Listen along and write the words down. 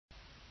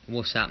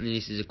What's happening?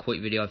 This is a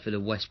quick video for the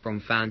West Brom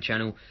fan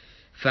channel.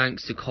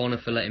 Thanks to Connor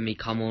for letting me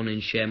come on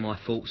and share my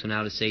thoughts on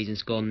how the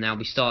season's gone. Now,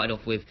 we started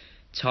off with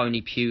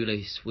Tony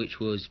Pulis, which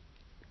was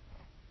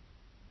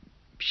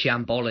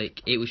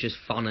shambolic. It was just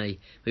funny.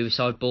 We were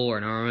so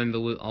boring. I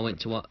remember I went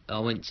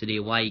to the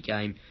away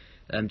game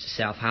to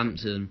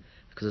Southampton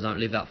because I don't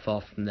live that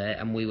far from there,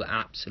 and we were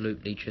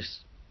absolutely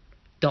just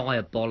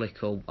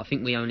diabolical. I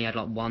think we only had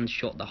like one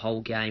shot the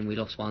whole game. We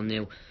lost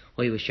 1-0.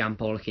 We were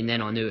shambolic, and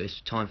then I knew it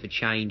was time for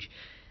change.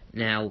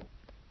 Now,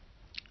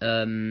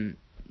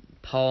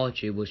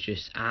 Pardew was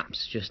just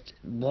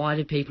why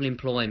did people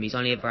employ him? He's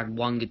only ever had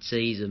one good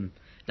season.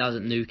 That was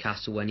at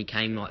Newcastle when he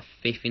came like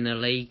 5th in the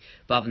league.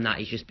 But other than that,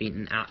 he's just been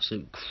an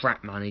absolute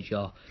crap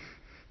manager.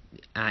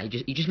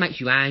 He just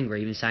makes you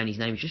angry. Even saying his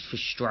name is just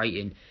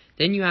frustrating.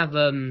 Then you have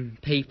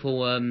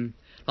people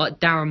like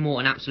Darren Moore,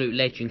 an absolute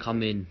legend,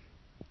 come in,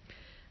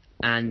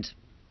 and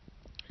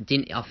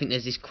I think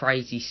there's this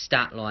crazy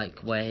stat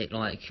where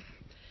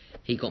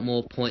he got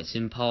more points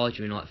than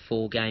Pardew in like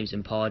 4 games,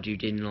 and Pardew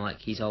didn't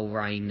like his whole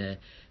reign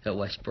at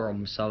West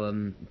Brom. So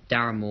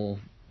Darren Moore,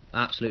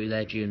 absolute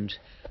legend.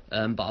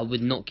 But I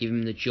would not give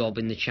him the job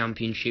in the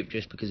Championship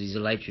just because he's a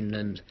legend,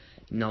 and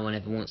no one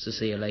ever wants to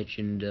see a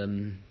legend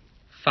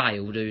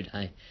fail, do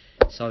they?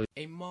 So,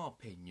 in my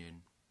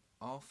opinion,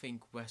 I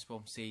think West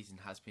Brom season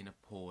has been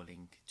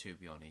appalling, to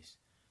be honest.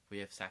 We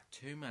have sacked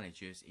 2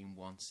 managers in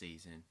 1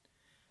 season,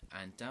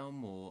 and Darren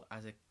Moore,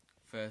 as a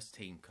first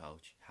team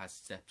coach, has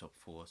stepped up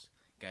for us,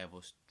 gave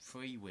us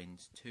 3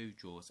 wins, 2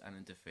 draws and a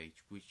defeat,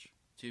 which,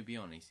 to be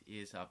honest,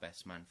 is our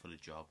best man for the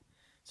job.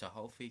 So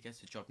hopefully he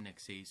gets a job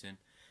next season,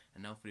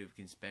 and hopefully we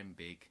can spend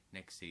big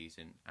next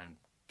season and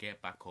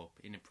get back up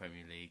in the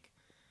Premier League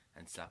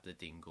and slap the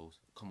Dingles.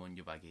 Come on,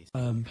 you baggies.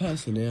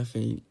 Personally, I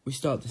think we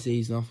start the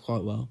season off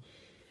quite well.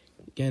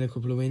 Gained a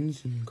couple of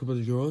wins and a couple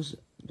of draws,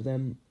 but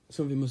then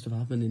something must have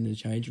happened in the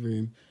change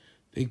room.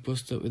 Big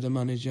bust up with the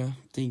manager,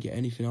 didn't get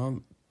anything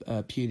on.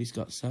 Pulis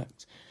got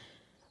sacked.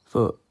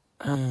 But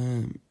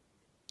I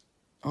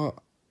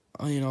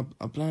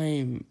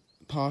blame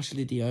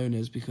partially the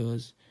owners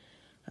because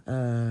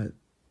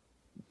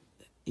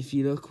if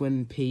you look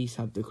when Peace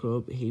had the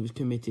club, he was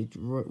committed,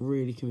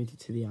 really committed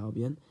to the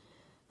Albion,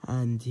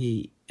 and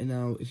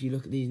now if you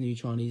look at these new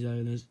Chinese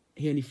owners,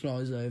 he only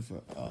flies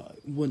over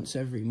once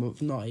every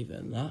month, not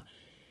even that.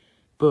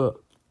 But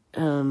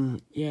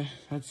yeah,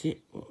 that's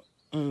it.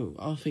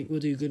 I think we'll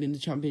do good in the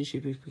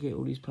Championship if we get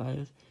all these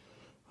players.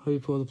 I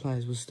hope all the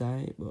players will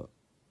stay, but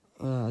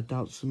I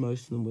doubt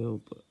most of them will.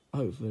 But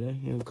hopefully,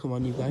 come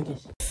on, you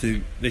baggies. I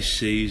think this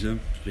season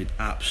has been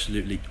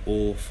absolutely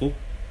awful.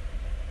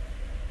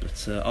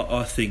 But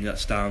I think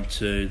that's down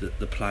to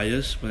the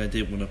players when they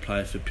didn't want to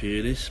play for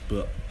Pulis.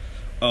 But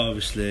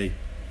obviously,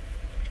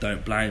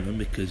 don't blame him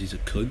because he's a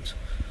cunt.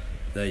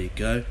 There you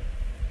go.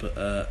 But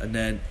and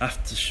then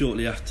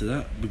shortly after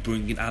that, we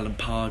bring in Alan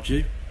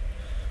Pardew,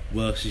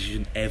 worst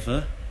decision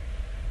ever.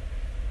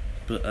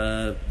 But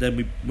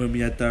then when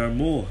we had Darren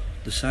Moore,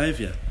 the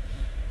saviour.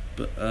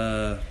 But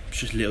it's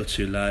just a little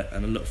too late,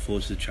 and I look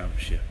forward to the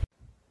Championship.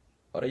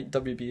 Alright,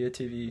 WBA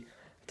TV,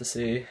 to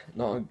say,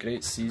 not a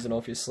great season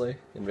obviously,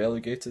 and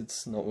relegated,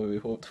 not what we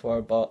hoped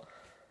for, but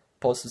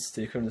positives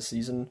to take from the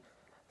season.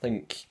 I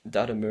think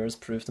Darren Moore has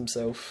proved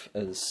himself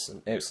as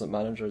an excellent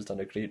manager, has done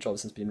a great job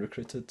since being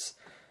recruited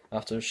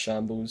after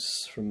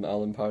shambles from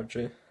Alan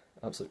Pardew,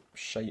 absolute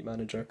shite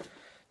manager.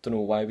 Don't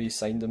know why we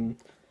signed him.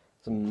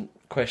 Some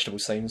questionable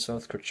signs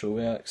with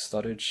Krychowiak,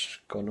 Sturridge,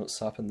 God knows what's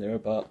happened there,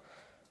 but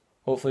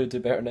hopefully we'll do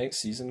better next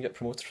season, get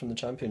promoted from the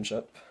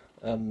Championship,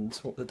 and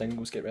hope the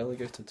Dingles get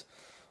relegated.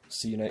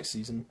 See you next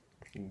season.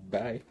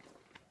 Bye.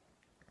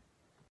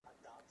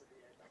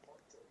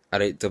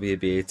 Alright,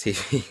 WBA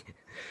TV.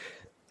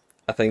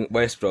 I think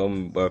West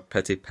Brom were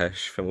pretty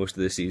pish for most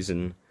of the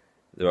season.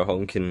 They were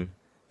honking,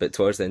 but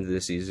towards the end of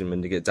the season,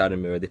 when they get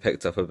Darren Moore, they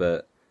picked up a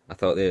bit. I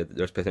thought they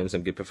were putting in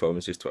some good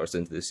performances towards the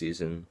end of the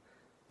season.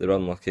 They were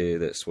unlucky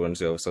that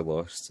Swansea obviously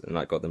lost, and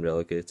that got them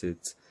relegated.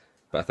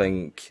 But I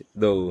think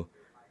they'll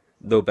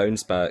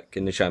bounce back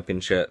in the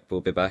Championship. We'll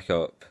be back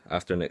up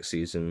after next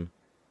season,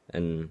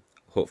 and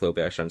hopefully there'll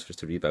be our chance for us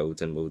to rebuild,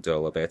 and we'll do a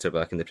lot better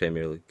back in the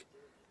Premier League.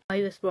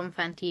 I'm West Brom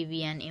Fan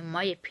TV, and in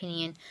my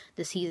opinion,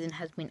 the season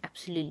has been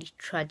absolutely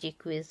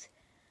tragic, with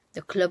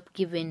the club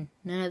giving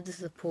none of the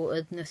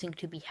supporters nothing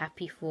to be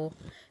happy for.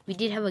 We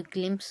did have a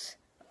glimpse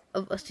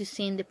of us to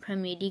stay in the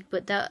Premier League,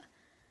 but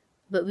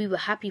we were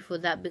happy for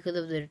that because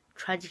of the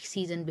tragic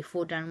season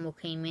before Darren Moore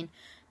came in.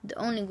 The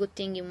only good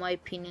thing, in my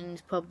opinion,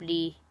 is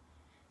probably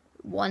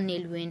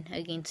 1-0 win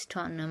against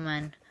Tottenham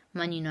and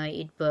Man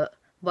United, but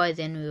by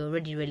then we were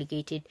already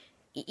relegated.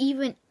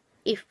 Even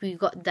if we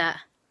got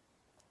that,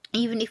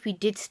 even if we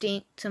did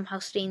somehow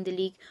stay in the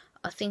league,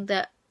 I think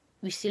that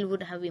we still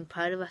wouldn't have been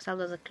proud of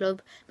ourselves as a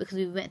club, because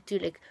we went through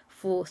like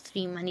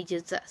 3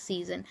 managers that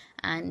season,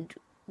 and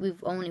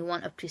we've only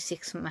won up to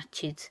 6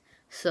 matches.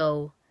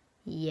 So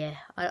yeah,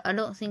 I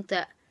don't think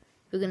that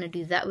we're going to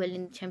do that well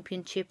in the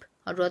Championship.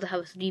 I'd rather have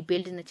us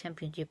rebuild in the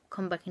Championship,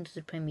 come back into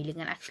the Premier League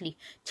and actually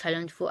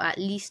challenge for at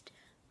least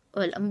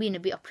Well, I'm being a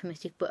bit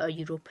optimistic, but a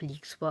Europa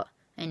League spot.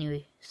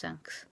 Anyway, thanks.